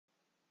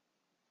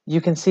you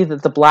can see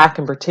that the black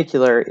in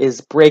particular is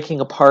breaking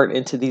apart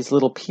into these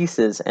little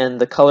pieces and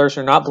the colors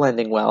are not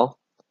blending well.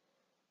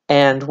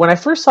 And when I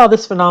first saw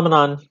this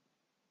phenomenon,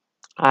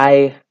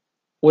 I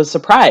was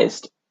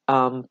surprised,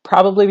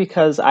 probably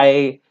because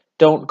I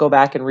don't go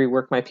back and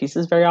rework my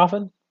pieces very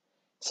often.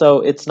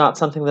 So it's not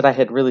something that I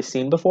had really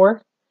seen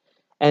before.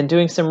 And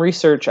doing some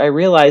research, I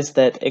realized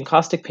that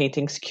encaustic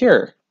paintings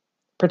cure,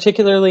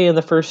 particularly in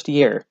the first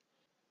year.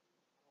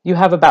 You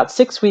have about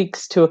 6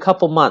 weeks to a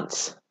couple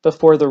months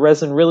before the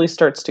resin really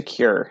starts to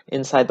cure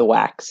inside the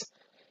wax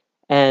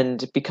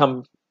and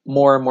become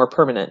more and more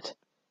permanent.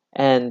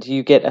 And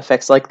you get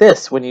effects like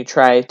this when you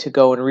try to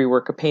go and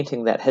rework a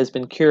painting that has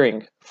been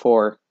curing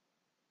for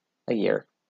a year.